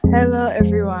Hello,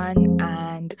 everyone,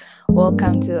 and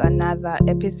welcome to another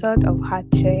episode of Heart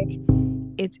Check.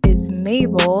 It is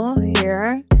Mabel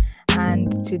here,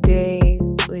 and today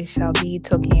we shall be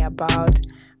talking about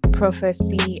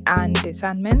prophecy and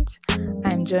discernment.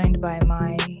 I'm joined by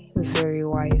my very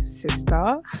wise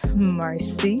sister,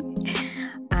 Marcy,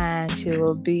 and she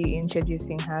will be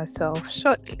introducing herself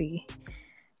shortly.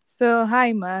 So,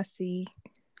 hi, Marcy.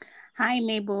 Hi,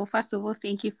 Mabel. First of all,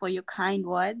 thank you for your kind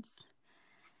words.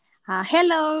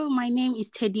 Hello, my name is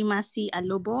Teddy Masi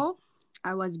Alobo.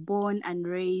 I was born and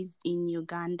raised in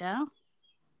Uganda,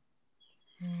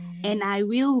 and I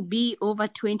will be over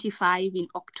 25 in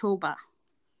October.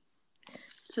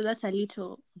 So that's a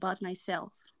little about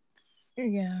myself.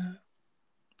 Yeah.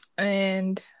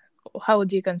 And how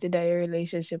would you consider your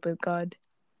relationship with God?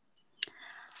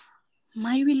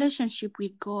 My relationship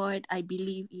with God, I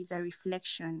believe, is a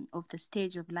reflection of the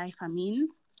stage of life I'm in.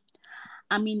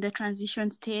 I'm in the transition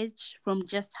stage from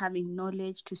just having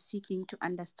knowledge to seeking to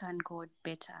understand God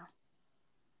better.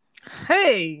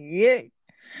 Hey, yeah.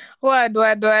 What?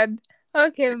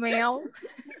 Okay, Mel.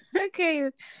 Okay.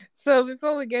 So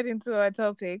before we get into our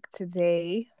topic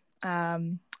today,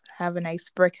 I have an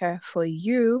icebreaker for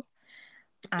you.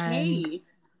 And Okay.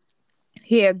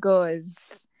 here goes.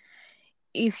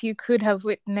 If you could have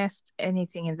witnessed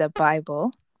anything in the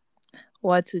Bible,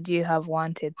 what would you have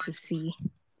wanted to see?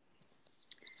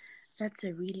 That's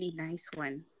a really nice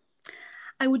one.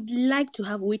 I would like to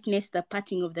have witnessed the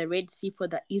parting of the Red Sea for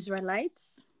the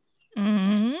Israelites,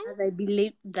 Mm-hmm. as I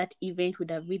believe that event would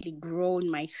have really grown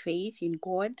my faith in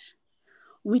God.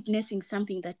 Witnessing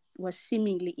something that was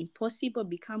seemingly impossible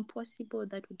become possible,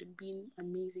 that would have been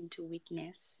amazing to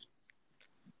witness.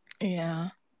 Yeah.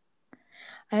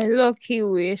 I low-key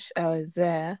wish I was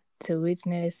there to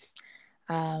witness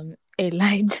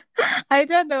Elijah. I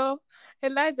don't know.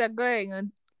 Elijah going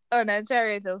on a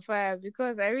chariot of fire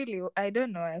because I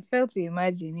don't know. I failed to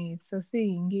imagine it. So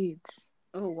seeing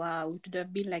Oh wow, it would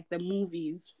have been like the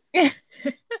movies. it.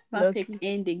 Perfect Loki.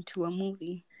 ending to a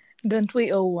movie. Don't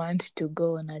we all want to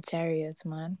go on a chariot,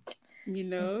 man? You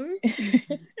know?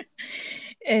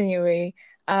 Anyway,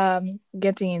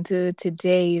 getting into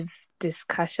today's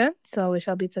discussion. So we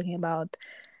shall be talking about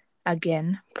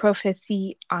again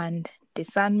prophecy and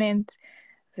discernment,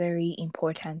 very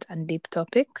important and deep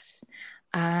topics.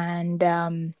 And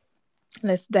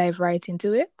let's dive right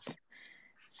into it.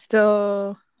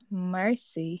 So,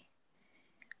 Mercy,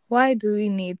 why do we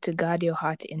need to guard your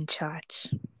heart in church?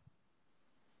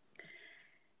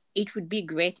 It would be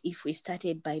great if we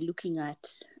started by looking at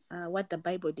what the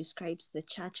Bible describes the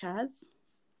church as.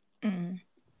 Mm.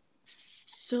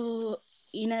 So,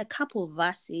 in a couple of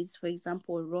verses, for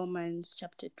example, Romans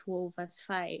chapter 12, verse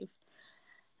 5,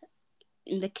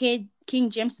 in the King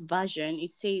James Version, it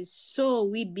says, "So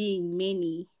we, being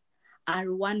many,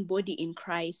 are one body in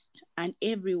Christ, and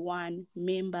everyone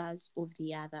members of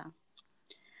the other."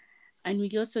 And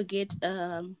we also get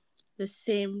the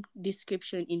same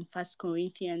description in 1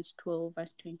 Corinthians 12,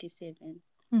 verse 27.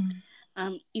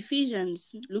 Mm.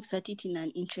 Ephesians looks at it in an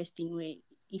interesting way.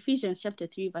 Ephesians chapter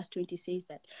 3 verse 20 says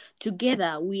that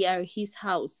together we are his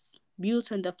house,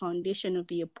 built on the foundation of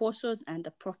the apostles and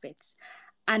the prophets,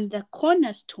 and the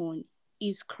cornerstone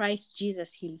is Christ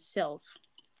Jesus himself.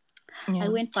 I Yeah.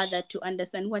 went further to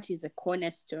understand what is a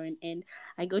cornerstone, and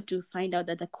I got to find out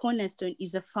that the cornerstone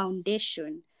is a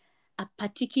foundation, a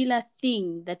particular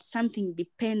thing that something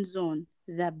depends on,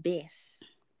 the base.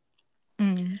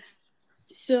 Mm.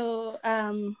 So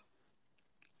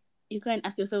you can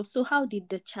ask yourself, so how did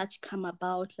the church come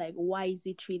about? Like, why is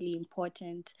it really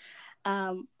important?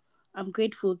 I'm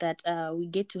grateful that we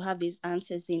get to have these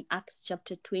answers in Acts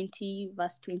chapter 20,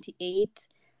 verse 28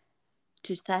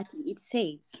 to 30. It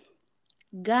says,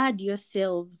 "Guard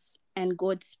yourselves and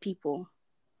God's people.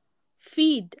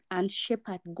 Feed and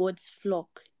shepherd God's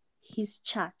flock, his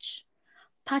church,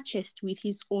 purchased with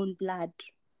his own blood,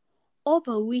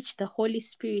 over which the Holy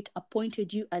Spirit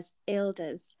appointed you as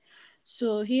elders."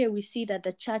 So here we see that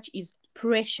the church is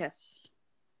precious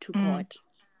to Mm. God.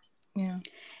 Yeah.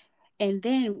 And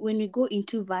then when we go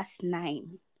into verse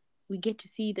 9, we get to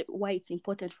see that why it's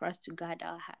important for us to guard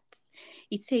our hearts.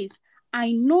 It says,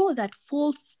 "I know that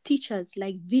false teachers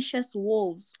like vicious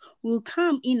wolves will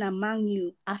come in among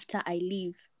you after I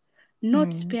leave, not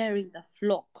Mm. sparing the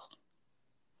flock.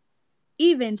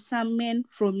 Even some men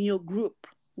from your group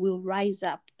will rise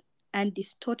up and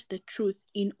distort the truth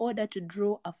in order to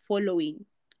draw a following."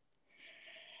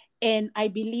 And I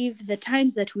believe the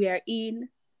times that we are in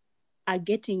are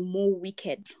getting more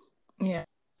wicked. Yeah.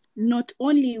 Not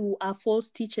only are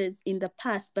false teachers in the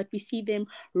past, but we see them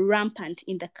rampant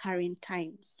in the current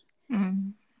times.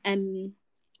 Mm. And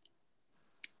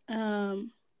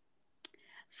Um,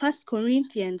 1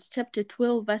 Corinthians chapter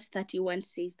 12 verse 31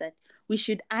 says that we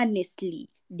should earnestly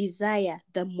desire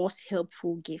the most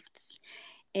helpful gifts.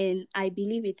 And I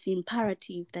believe it's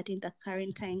imperative that in the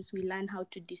current times we learn how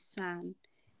to discern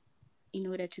in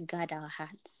order to guard our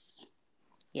hearts.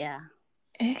 Yeah.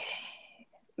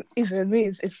 Even me,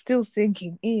 it's still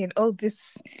sinking in all this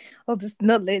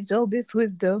knowledge, all this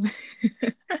wisdom.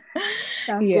 Thank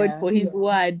God Yeah. for his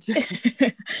word.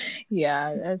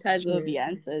 Yeah, It that's has all true. the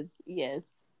answers. Yes.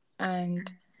 And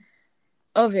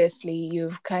obviously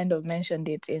you've kind of mentioned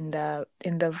it in the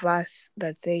verse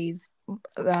that says,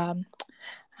 I'm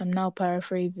now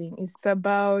paraphrasing, it's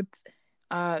about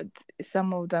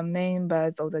some of the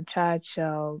members of the church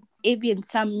shall, Even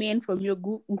some men from your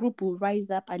group will rise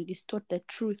up and distort the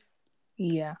truth.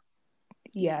 yeah,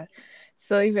 yeah. Yes.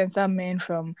 So even some men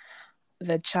from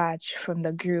the church, from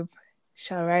the group,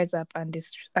 shall rise up and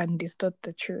distort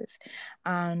the truth.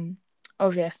 Um,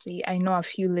 Obviously, I know a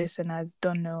few listeners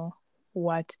don't know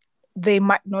what, they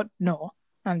might not know.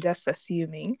 I'm just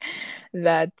assuming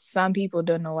that some people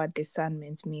don't know what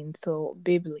discernment means. So,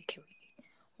 biblically,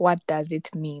 what does it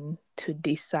mean to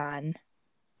discern?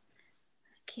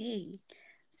 Okay.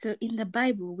 So in the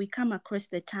Bible, we come across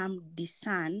the term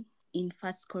discern in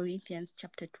 1 Corinthians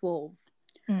chapter 12,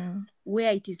 Mm,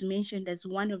 where it is mentioned as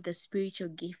one of the spiritual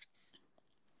gifts.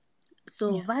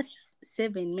 So yeah, verse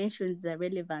 7 mentions the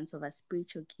relevance of a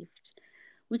spiritual gift,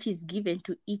 which is given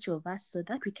to each of us so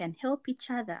that we can help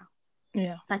each other.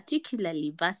 yeah,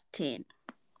 Particularly verse 10,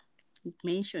 it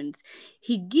mentions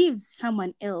he gives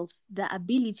someone else the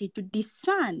ability to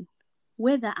discern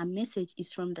whether a message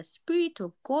is from the Spirit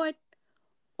of God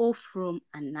or from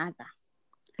another.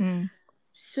 mm,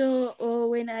 So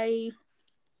when I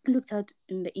looked out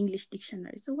in the English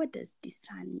dictionary, so what does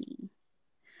discern mean?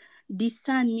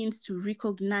 Discern means to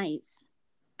recognize,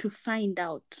 to find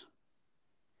out.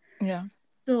 yeah,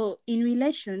 So in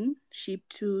relationship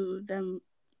to the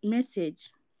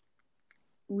message,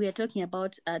 we are talking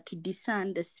about to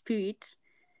discern the spirit,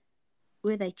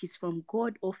 whether it is from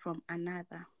God or from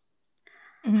another.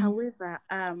 mm, However,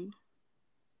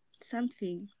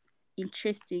 something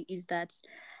interesting is that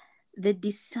the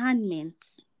discernment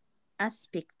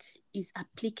aspect is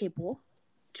applicable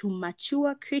to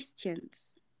mature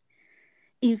Christians.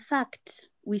 In fact,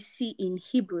 we see in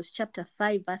Hebrews chapter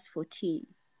 5 verse 14,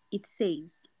 it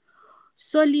says,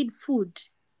 solid food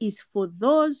is for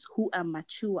those who are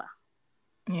mature,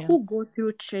 yeah. who go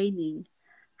through training,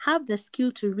 have the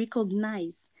skill to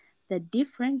recognize the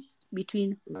difference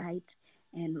between right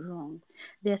and wrong.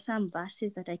 There are some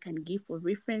verses that I can give for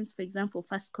reference. For example,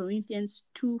 1 Corinthians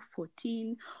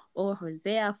 2:14 or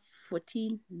Hosea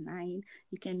 14:9.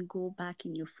 You can go back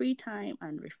in your free time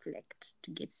and reflect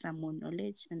to get some more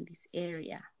knowledge in this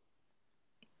area.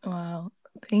 Wow.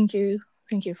 Thank you.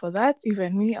 Thank you for that.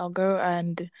 Even me, I'll go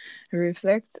and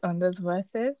reflect on those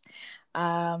verses.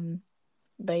 Um,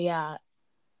 but yeah,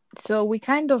 so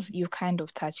you kind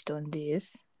of touched on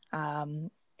this,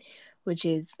 um, which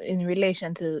is in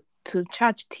relation to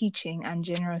church teaching and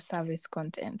general service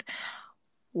content.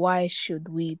 Why should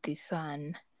we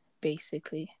discern,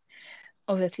 basically?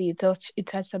 Obviously, you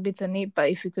touched a bit on it, but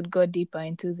if you could go deeper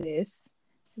into this,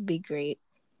 it'd be great.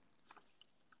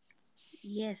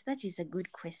 Yes, that is a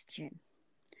good question.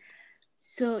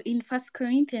 So in 1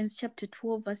 Corinthians chapter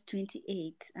 12, verse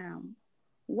 28,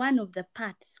 one of the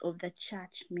parts of the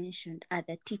church mentioned are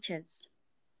the teachers.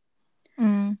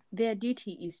 Mm, Their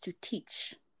duty is to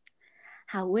teach.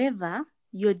 However,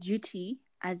 your duty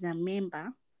as a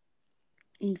member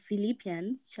in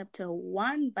Philippians chapter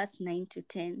 1, verse 9 to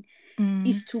 10 mm,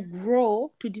 is to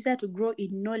grow, to desire to grow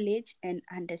in knowledge and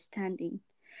understanding.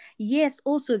 Yes,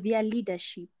 also their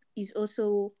leadership is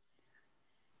also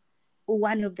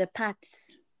one of the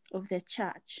parts of the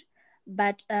church.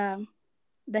 But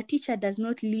the teacher does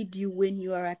not lead you when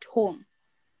you are at home.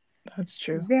 that's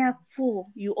true. Therefore,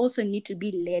 you also need to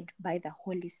be led by the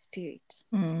Holy Spirit.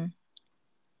 Mm,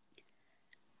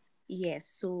 Yes,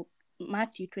 so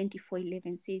Matthew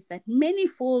 24:11 says that many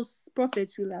false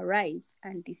prophets will arise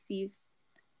and deceive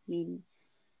many.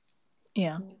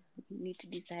 yeah, So we need to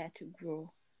desire to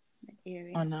grow in that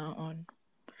area. on our own.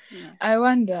 Yes. I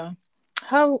wonder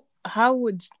how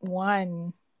would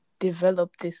one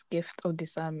develop this gift of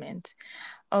discernment?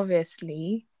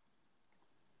 Obviously,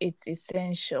 it's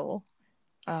essential.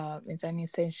 It's an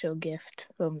essential gift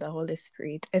from the Holy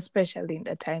Spirit, especially in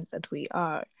the times that we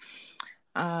are.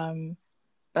 Um,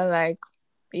 but like,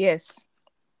 yes,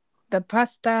 the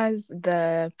pastors,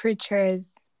 the preachers,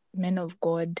 men of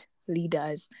God,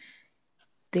 leaders,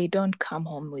 they don't come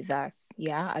home with us.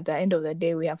 Yeah, at the end of the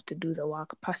day, we have to do the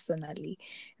work personally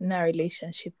in our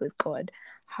relationship with God.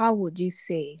 How would you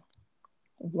say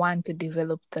one to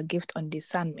develop the gift on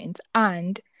discernment?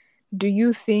 And do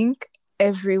you think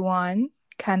everyone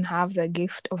can have the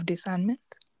gift of discernment?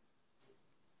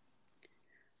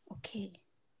 Okay,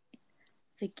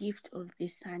 the gift of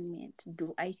discernment.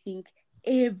 Do I think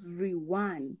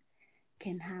everyone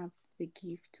can have the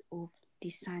gift of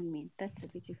discernment? That's a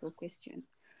beautiful question.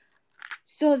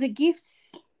 So the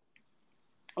gifts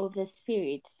of the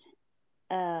Spirit,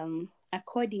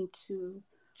 according to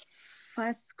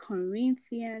First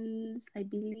Corinthians, I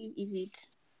believe, is it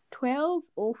 12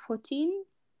 or 14?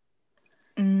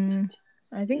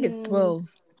 I think it's Mm, 12.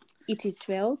 it is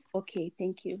 12. Okay,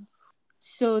 thank you.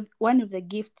 So one of the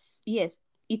gifts, yes,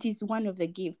 it is one of the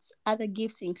gifts. Other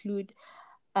gifts include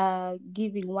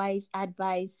giving wise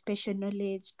advice, special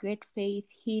knowledge, great faith,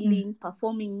 Mm, healing,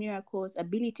 performing miracles,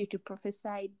 ability to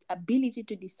prophesy, ability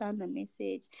to discern the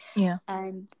message, yeah.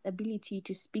 and ability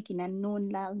to speak in unknown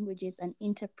languages and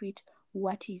interpret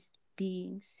what is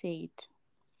being said.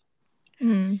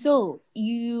 Mm, So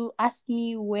you asked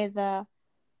me whether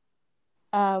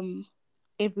um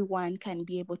everyone can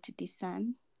be able to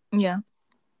discern. yeah.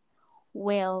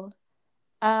 Well,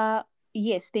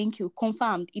 yes, thank you.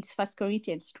 Confirmed. It's First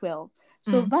Corinthians 12.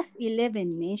 So Mm, verse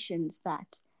 11 mentions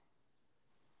that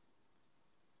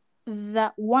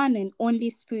the one and only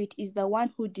Spirit is the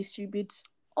one who distributes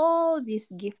all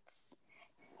these gifts.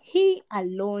 He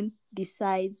alone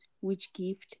decides which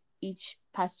gift each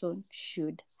person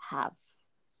should have.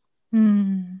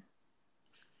 mm,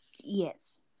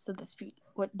 Yes. So the Spirit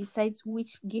what decides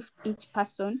which gift each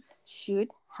person should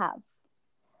have.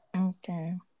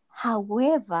 okay.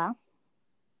 However,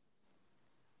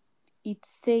 it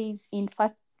says in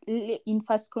First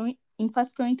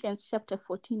Corinthians chapter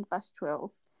 14 verse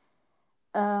 12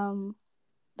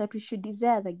 that we should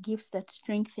desire the gifts that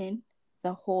strengthen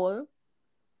the whole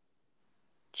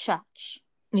church.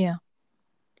 Yeah.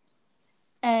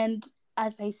 And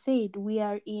as I said, we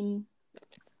are in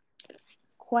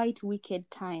quite wicked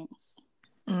times,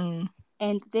 Mm,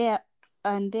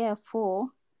 and therefore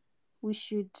we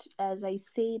should, as I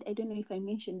said, I don't know if I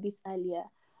mentioned this earlier.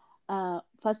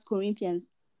 First Corinthians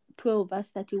 12 verse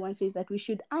 31 says that we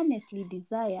should honestly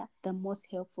desire the most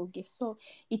helpful gift. So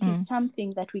it is mm,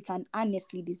 something that we can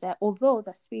honestly desire. Although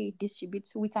the Spirit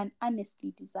distributes, we can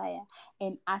honestly desire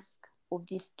and ask of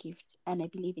this gift, and I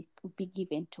believe it will be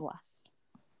given to us.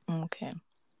 okay.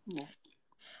 Yes.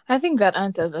 I think that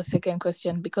answers the second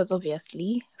question because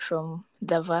obviously, from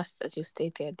the verse that you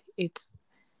stated, it's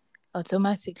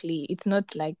automatically, it's not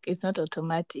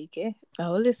automatic. Eh? The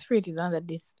Holy Spirit is one that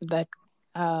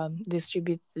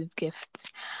distributes these gifts.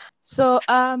 So,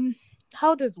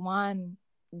 how does one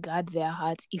guard their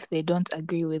hearts if they don't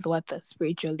agree with what the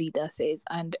spiritual leader says?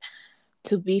 And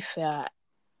to be fair,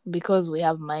 because we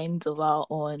have minds of our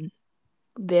own,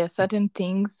 there are certain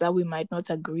things that we might not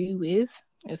agree with,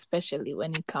 especially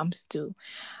when it comes to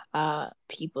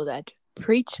people that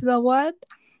preach the word.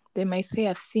 They might say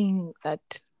a thing that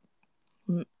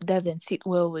doesn't sit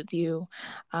well with you.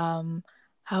 Um,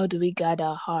 how do we guard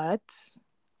our hearts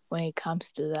when it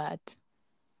comes to that?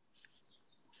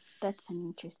 That's an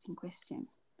interesting question.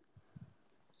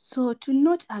 So to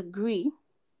not agree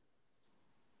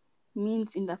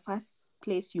means in the first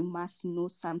place you must know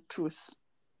some truth.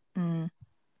 Mm,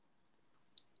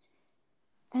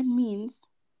 That means,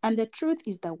 and the truth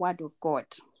is the word of God.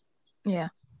 yeah.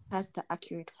 That's the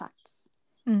accurate facts.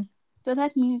 Mm, So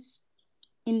that means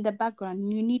in the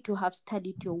background you need to have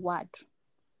studied your word.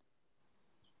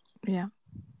 yeah.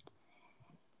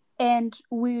 And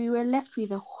we were left with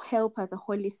the helper, the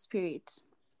Holy Spirit.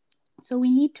 So we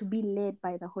need to be led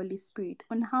by the Holy Spirit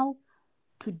on how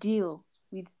to deal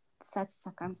with such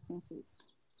circumstances.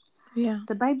 Yeah.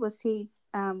 The Bible says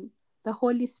the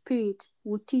Holy Spirit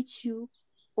will teach you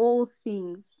all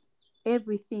things,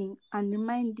 everything, and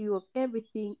remind you of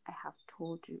everything I have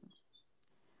told you.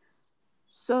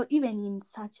 So even in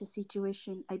such a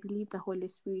situation, I believe the Holy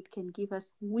Spirit can give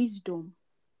us wisdom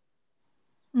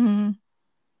Mm,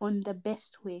 on the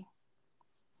best way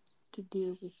to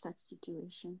deal with such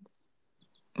situations.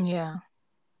 yeah.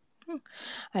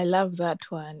 I love that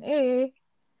one. Hey,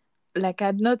 like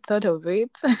I'd not thought of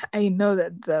it. I know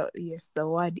that the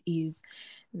word is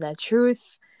the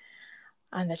truth,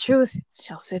 and the truth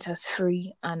shall set us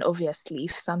free. And obviously,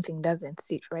 if something doesn't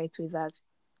sit right with us,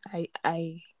 I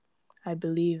I I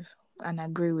believe and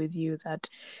agree with you that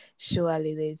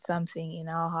surely there's something in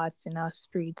our hearts, in our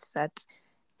spirits that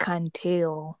can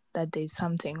tell that there's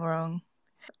something wrong.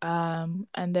 And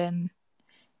then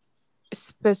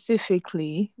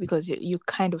specifically, because you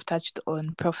kind of touched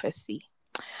on prophecy.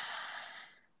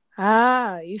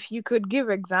 If you could give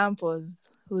examples,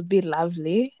 would be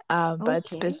lovely.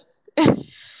 Okay.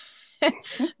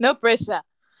 No pressure.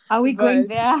 Are we going But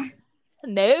there?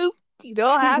 no, you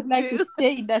don't I have would like to to.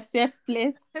 stay in the safe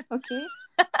place. Okay.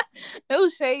 No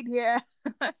shade here.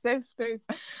 Safe space.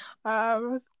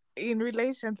 In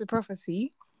relation to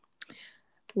prophecy,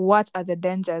 what are the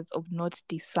dangers of not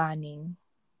discerning?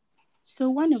 So,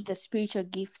 one of the spiritual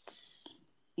gifts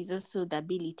is also the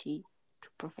ability to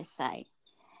prophesy.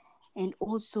 And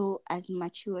also, as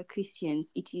mature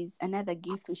Christians, it is another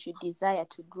gift we should desire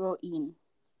to grow in.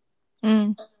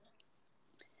 Mm,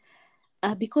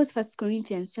 Because 1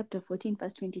 Corinthians chapter 14,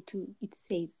 verse 22, it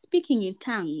says, speaking in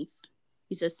tongues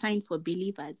is a sign for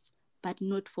believers, but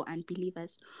not for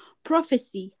unbelievers.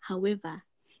 Prophecy, however,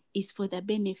 is for the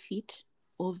benefit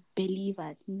of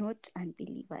believers, not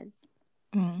unbelievers.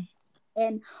 mm,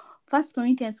 And 1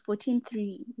 Corinthians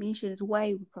 14:3 mentions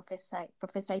why we prophesy.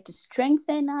 Prophesy to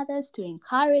strengthen others, to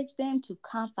encourage them, to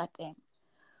comfort them.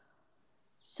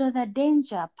 So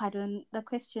the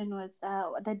question was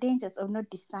the dangers of not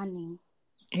discerning.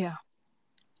 yeah.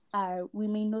 We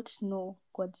may not know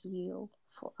God's will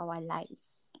for our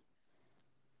lives.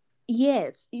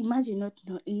 Yes, imagine not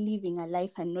living a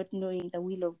life and not knowing the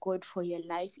will of God for your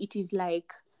life. It is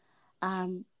like,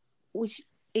 which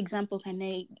example can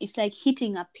I? It's like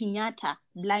hitting a piñata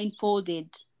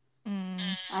blindfolded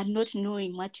Mm, and not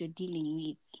knowing what you're dealing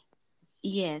with.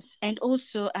 Yes, and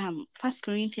also, 1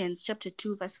 Corinthians chapter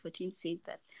 2, verse 14 says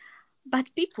that,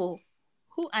 but people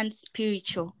who are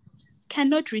spiritual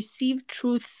cannot receive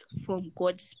truths from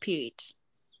God's Spirit,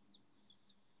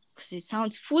 because it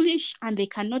sounds foolish and they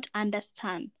cannot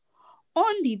understand.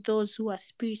 Only those who are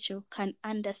spiritual can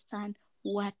understand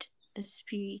what the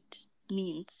Spirit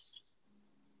means.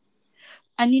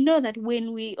 And you know that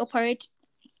when we operate,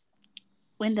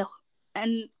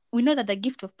 and we know that the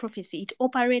gift of prophecy, it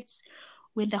operates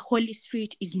when the Holy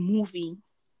Spirit is moving.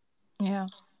 yeah.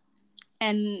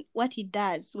 And what it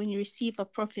does when you receive a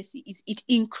prophecy is it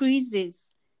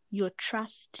increases your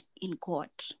trust in God.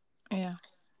 Yeah.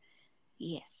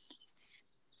 Yes.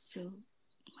 So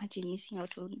imagine missing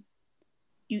out on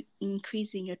you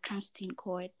increasing your trust in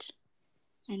God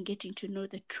and getting to know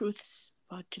the truths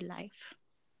about life.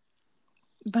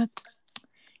 But,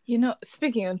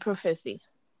 speaking on prophecy,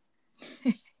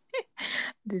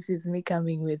 this is me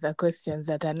coming with the questions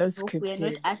that are not Hope we are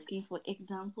not scripted. asking for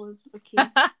examples,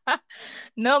 okay?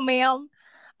 No, ma'am.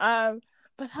 Um,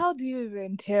 but how do you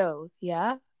even tell?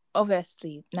 Yeah,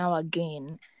 obviously. Now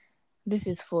again, this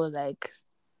is for like,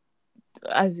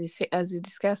 as you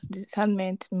discussed,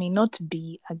 discernment may not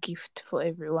be a gift for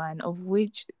everyone. Of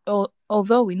which,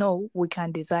 although we know we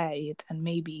can desire it, and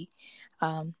maybe,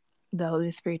 the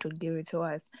Holy Spirit will give it to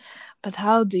us. But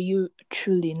how do you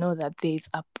truly know that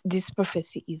this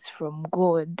prophecy is from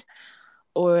God?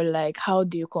 Or like, how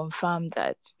do you confirm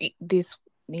that this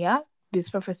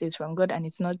prophecy is from God and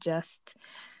it's not just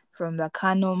from the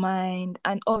carnal mind?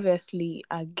 And obviously,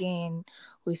 again,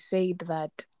 we said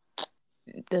that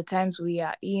the times we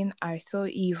are in are so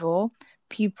evil.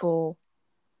 People,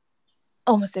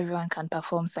 almost everyone can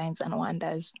perform signs and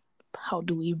wonders. How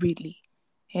do we really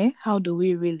how do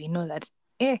we really know that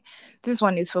this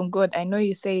one is from God? I know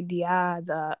you said,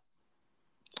 that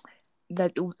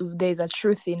there's a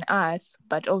truth in us,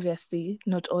 but obviously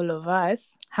not all of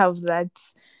us have that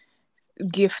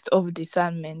gift of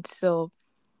discernment. So,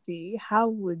 see, how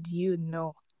would you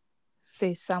know?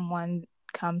 Say someone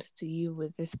comes to you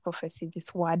with this prophecy,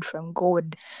 this word from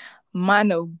God,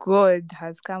 man of God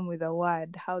has come with a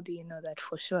word. How do you know that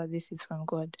for sure this is from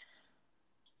God?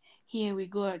 Here we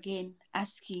go again,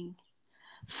 asking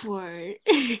for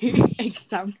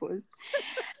examples.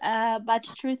 But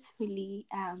truthfully,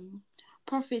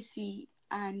 prophecy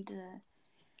and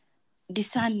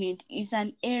discernment is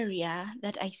an area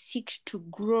that I seek to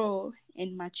grow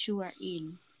and mature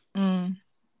in. Mm,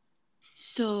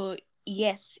 So,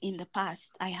 yes, in the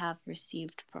past, I have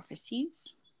received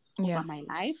prophecies over yeah. my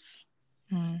life,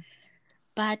 Mm,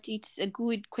 but it's a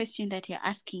good question that you're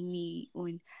asking me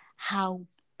on how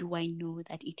do I know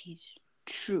that it is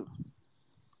true.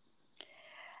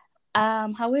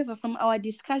 However, from our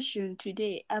discussion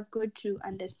today, I've got to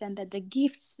understand that the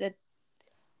gifts that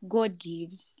God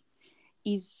gives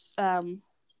is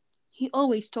he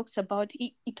always talks about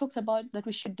he talks about that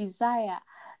we should desire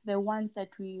the ones that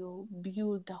will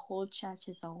build the whole church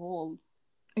as a whole.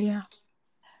 yeah.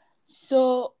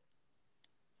 So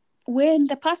although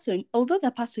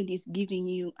the person is giving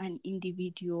you an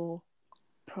individual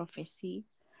prophecy,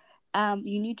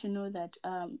 you need to know that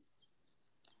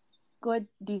God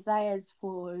desires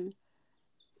for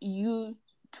you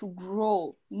to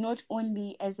grow, not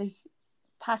only as a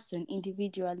person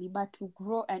individually, but to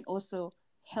grow and also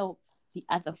help the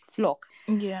other flock.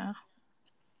 Yeah.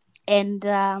 And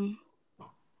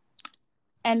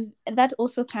and that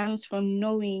also comes from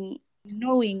knowing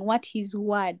what His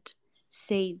word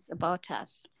says about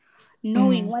us,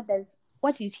 knowing Mm.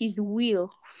 what is His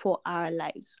will for our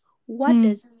lives. What Mm.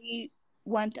 does He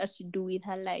want us to do with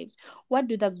our lives? What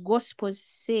do the Gospels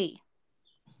say?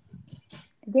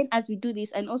 Then as we do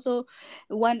this, and also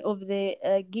one of the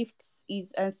gifts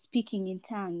is speaking in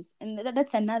tongues, and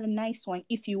that's another nice one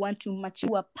if you want to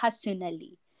mature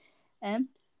personally.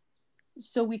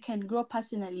 So we can grow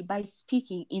personally by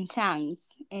speaking in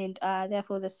tongues, and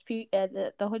therefore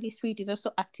the Holy Spirit is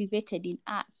also activated in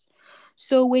us.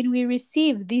 So when we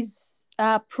receive these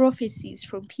prophecies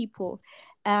from people,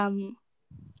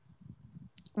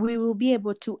 we will be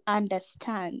able to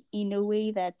understand in a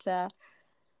way that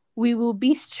we will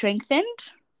be strengthened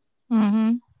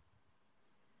Mm-hmm.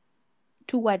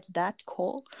 towards that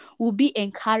call, we'll be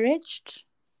encouraged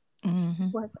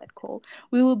Mm-hmm. towards that call,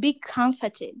 we will be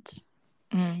comforted.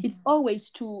 Mm. It's always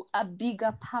to a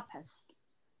bigger purpose.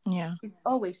 Yeah. It's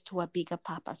always to a bigger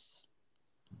purpose.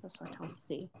 That's what I'll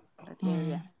say. That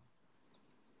area.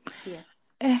 Yes.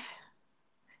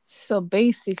 So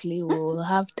basically, we'll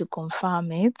have to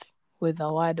confirm it with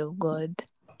the word of God.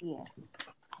 Yes.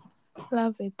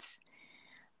 Love it.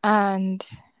 And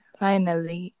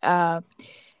finally, could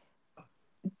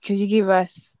you give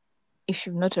us, if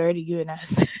you've not already given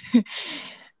us,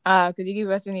 could you give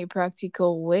us any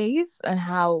practical ways on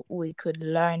how we could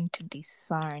learn to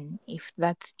discern, if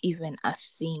that's even a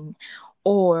thing,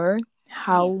 or Yeah.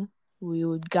 how we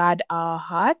would guard our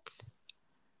hearts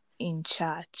in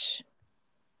church?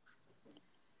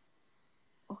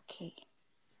 Okay.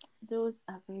 Those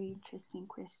are very interesting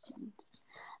questions.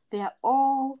 They are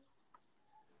all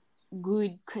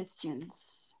good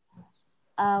questions.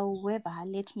 However,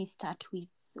 let me start with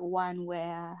one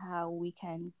where how we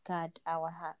can guard our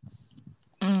hearts.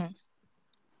 Mm.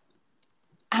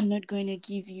 I'm not going to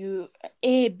give you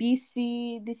A, B,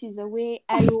 C. This is a way.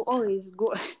 I will always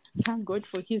go. Thank God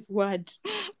for His word.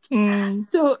 Mm.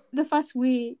 So the first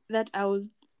way the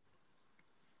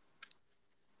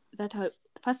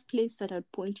first place that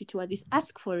I'd point you towards is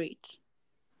ask for it.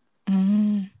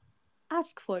 Mm.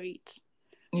 Ask for it.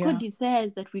 God Yeah.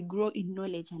 desires that we grow in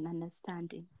knowledge and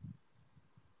understanding.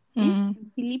 Mm. In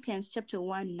Philippians chapter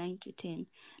 1, 9-10,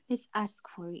 let's ask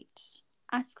for it.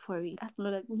 Ask for it. Ask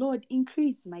Lord,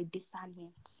 increase my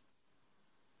discernment.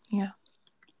 Yeah.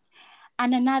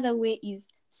 And another way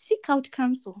is seek out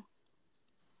counsel.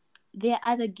 There are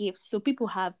other gifts. So people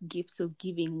have gifts of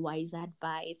giving wise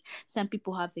advice. Some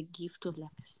people have the gift of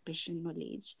like special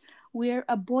knowledge. We are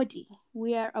a body,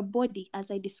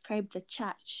 as I described the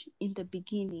church in the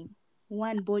beginning.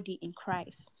 One body in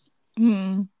Christ.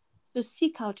 Mm. So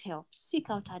seek out help, seek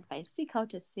out advice, seek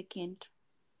out a second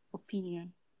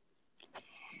opinion.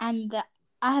 And the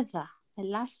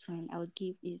last one I would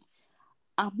give is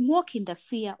walk in the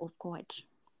fear of God.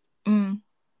 Mm.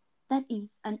 That is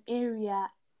an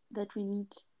area that we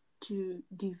need to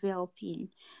develop in.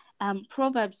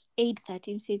 Proverbs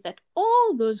 8:13 says that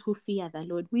all those who fear the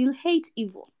Lord will hate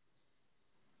evil.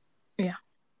 Yeah.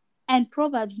 And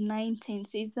Proverbs 9:10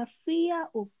 says the fear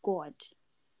of God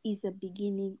is the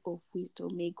beginning of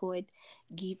wisdom. May God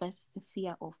give us the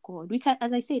fear of God. We can,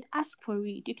 as I said, ask for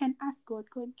it. You can ask God,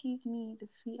 God, give me the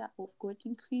fear of God.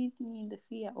 Increase me in the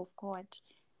fear of God.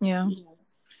 Yeah.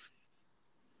 Yes.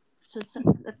 So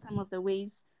that's some of the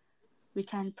ways we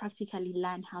can practically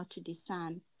learn how to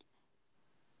discern.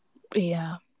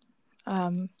 Yeah.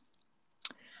 I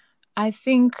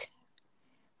think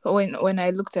when I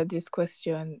looked at this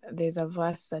question, there's a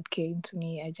verse that came to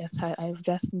me. I've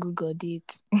just googled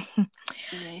it.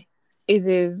 Yes. It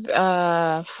is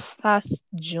 1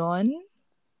 John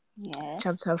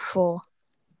chapter Yes. 4.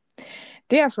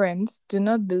 Dear friends, do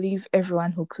not believe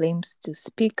everyone who claims to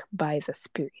speak by the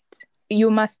Spirit. You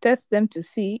must test them to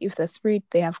see if the Spirit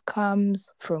they have comes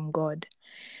from God.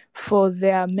 For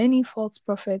there are many false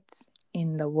prophets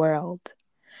in the world.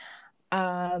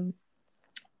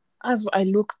 As I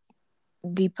look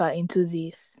deeper into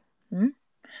this,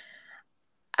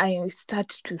 I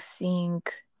start to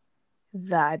think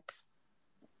that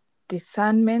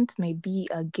discernment may be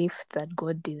a gift that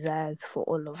God desires for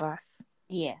all of us.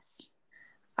 Yes.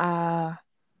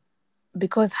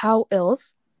 Because how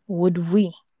else would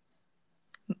we?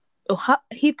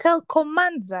 He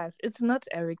commands us. It's not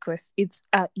a request. It's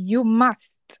a you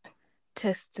must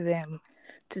test them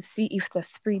to see if the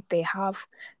spirit they have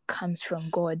comes from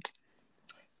God.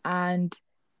 And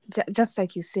just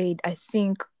like you said, I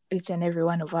think each and every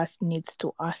one of us needs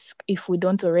to ask. If we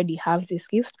don't already have this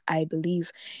gift, I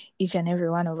believe each and every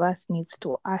one of us needs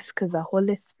to ask the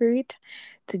Holy Spirit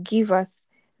to give us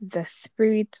the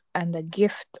spirit and the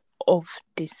gift of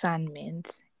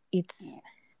discernment. It's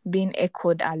been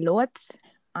echoed a lot,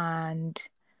 and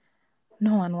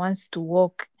no one wants to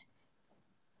walk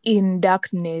in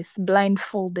darkness,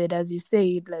 blindfolded, as you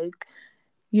said. Like,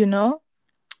 you know,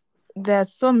 there are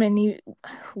so many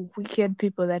wicked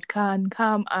people that can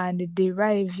come and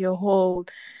derive your whole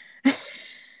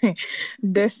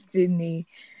destiny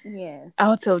Yes.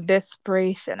 out of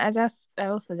desperation. I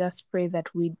also just pray that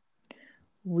we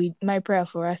my prayer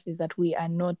for us is that we are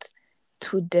not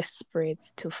too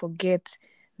desperate to forget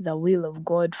the will of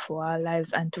God for our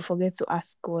lives, and to forget to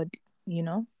ask God,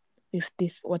 if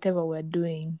this whatever we're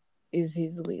doing is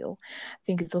his will. I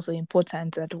think it's also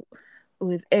important that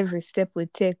with every step we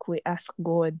take, we ask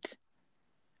God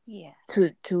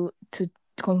to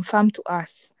confirm to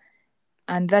us.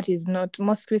 And that is not,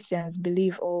 most Christians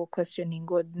believe, questioning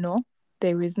God. No,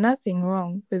 there is nothing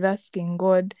wrong with asking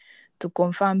God to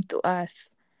confirm to us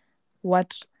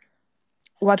what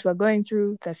we're going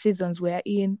through, the seasons we're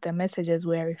in, the messages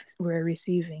we're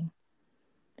receiving.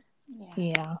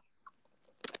 Yeah.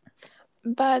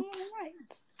 But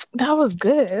that was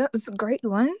good. It's a great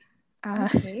one.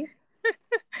 Okay.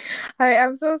 I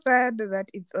am so sad that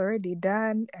it's already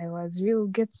done. I was real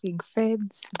getting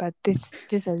fed, but this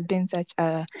has been such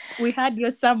a... We had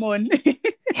your sermon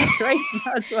right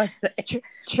now to us.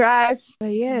 Trust.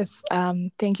 But yes,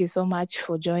 thank you so much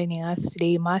for joining us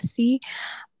today, Marcy.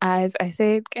 As I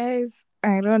said, guys,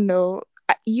 I don't know.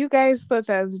 You guys thought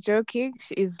I was joking.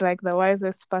 She is like the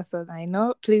wisest person I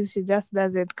know. Please, she just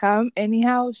doesn't come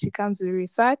anyhow. She comes with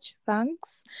research.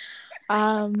 Thanks.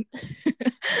 And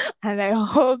I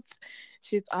hope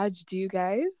she's urged you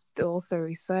guys to also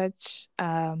research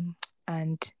and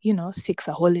seek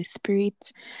the Holy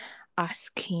Spirit.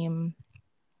 Ask him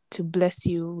to bless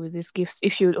you with these gifts.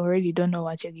 If you already don't know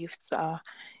what your gifts are,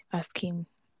 ask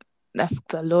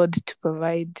the Lord to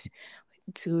provide,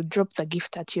 to drop the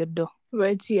gift at your door.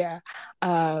 But yeah,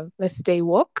 let's stay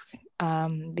woke,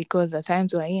 because the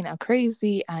times we're in are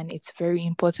crazy, and it's very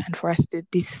important for us to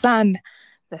discern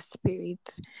the spirit.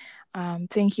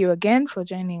 Thank you again for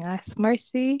joining us,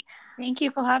 Mercy. Thank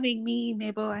you for having me,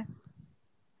 Mabel. I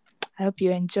hope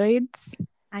you enjoyed.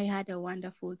 I had a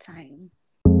wonderful time.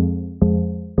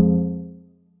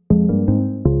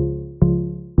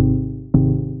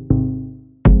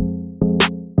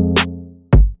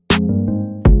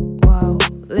 Wow,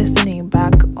 listening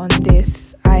back on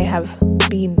this, I have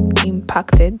been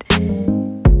impacted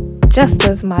just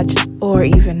as much or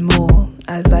even more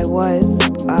as I was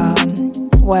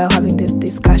while having this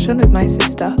discussion with my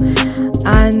sister.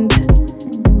 And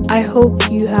I hope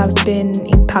you have been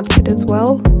impacted as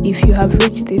well. If you have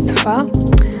reached this far,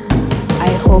 I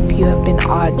hope you have been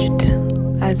urged,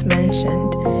 as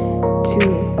mentioned,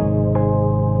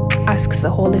 to ask the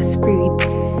Holy Spirit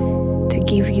to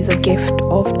give you the gift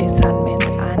of discernment,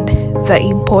 and the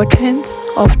importance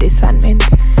of discernment,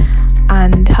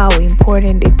 and how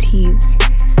important it is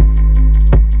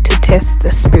to test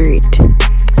the spirit.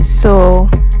 So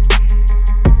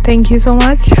thank you so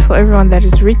much for everyone that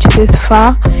has reached this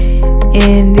far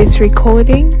in this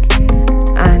recording,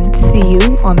 and see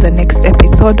you on the next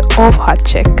episode of Heart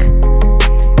Check.